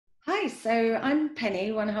Hi, so I'm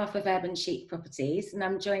Penny, one half of Urban Chic Properties, and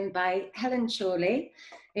I'm joined by Helen Chorley,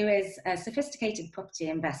 who is a sophisticated property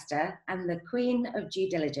investor and the queen of due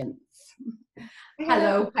diligence.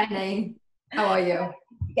 Hello, Penny. How are you?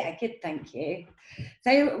 Yeah, good, thank you.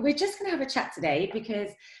 So we're just going to have a chat today because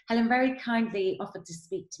Helen very kindly offered to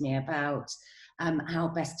speak to me about how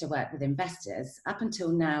best to work with investors. Up until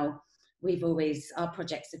now, our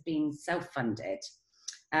projects have been self-funded.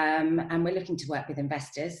 And we're looking to work with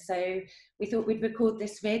investors. So we thought we'd record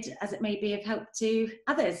this vid as it may be of help to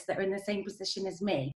others that are in the same position as me.